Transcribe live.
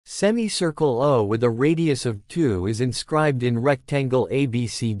Semicircle O with a radius of 2 is inscribed in rectangle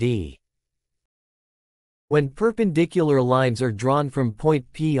ABCD. When perpendicular lines are drawn from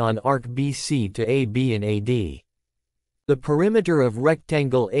point P on arc BC to AB and AD, the perimeter of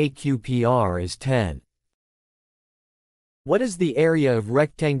rectangle AQPR is 10. What is the area of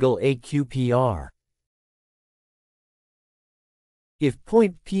rectangle AQPR? If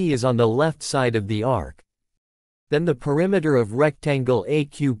point P is on the left side of the arc, then the perimeter of rectangle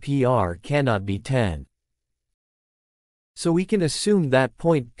AQPR cannot be 10. So we can assume that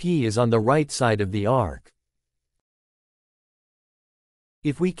point P is on the right side of the arc.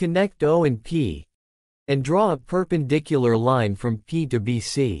 If we connect O and P, and draw a perpendicular line from P to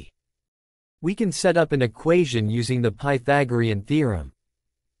BC, we can set up an equation using the Pythagorean theorem.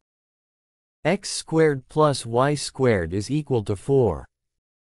 X squared plus y squared is equal to 4.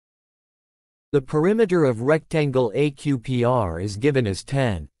 The perimeter of rectangle AQPR is given as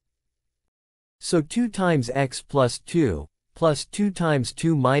 10. So 2 times x plus 2, plus 2 times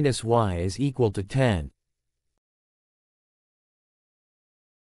 2 minus y is equal to 10.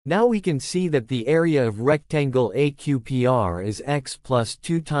 Now we can see that the area of rectangle AQPR is x plus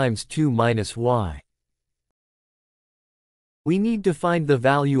 2 times 2 minus y. We need to find the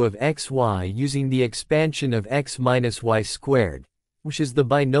value of xy using the expansion of x minus y squared, which is the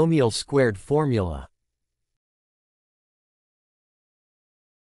binomial squared formula.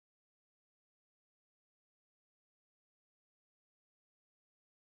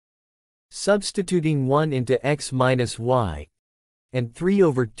 Substituting 1 into x minus y, and 3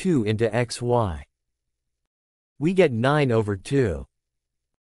 over 2 into xy, we get 9 over 2.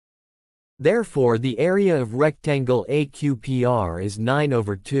 Therefore the area of rectangle AQPR is 9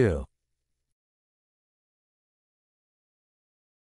 over 2.